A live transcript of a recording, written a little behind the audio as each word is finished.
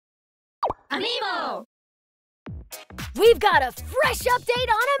amiibo! We've got a fresh update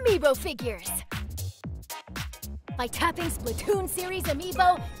on amiibo figures! By tapping Splatoon series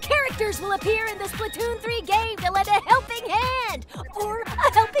amiibo, characters will appear in the Splatoon 3 game to lend a helping hand or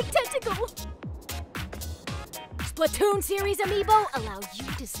a helping tentacle. Splatoon series amiibo allow you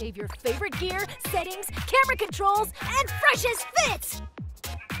to save your favorite gear, settings, camera controls, and freshest fits!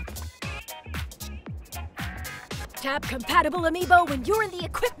 Tap compatible amiibo when you're in the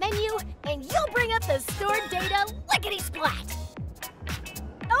equip menu, and you'll bring up the stored data lickety-splat!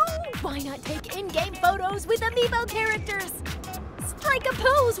 Oh, why not take in-game photos with amiibo characters? Strike a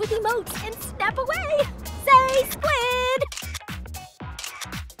pose with emotes and snap away! Say squid!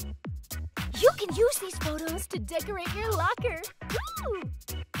 You can use these photos to decorate your locker. Ooh.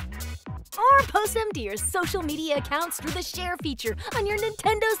 Or post them to your social media accounts through the share feature on your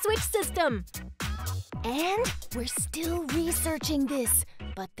Nintendo Switch system. And we're still researching this,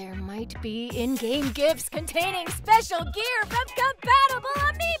 but there might be in-game gifts containing special gear from compatible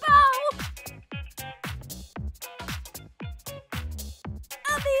amiibo!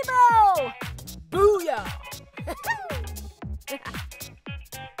 Amiibo! Booyah!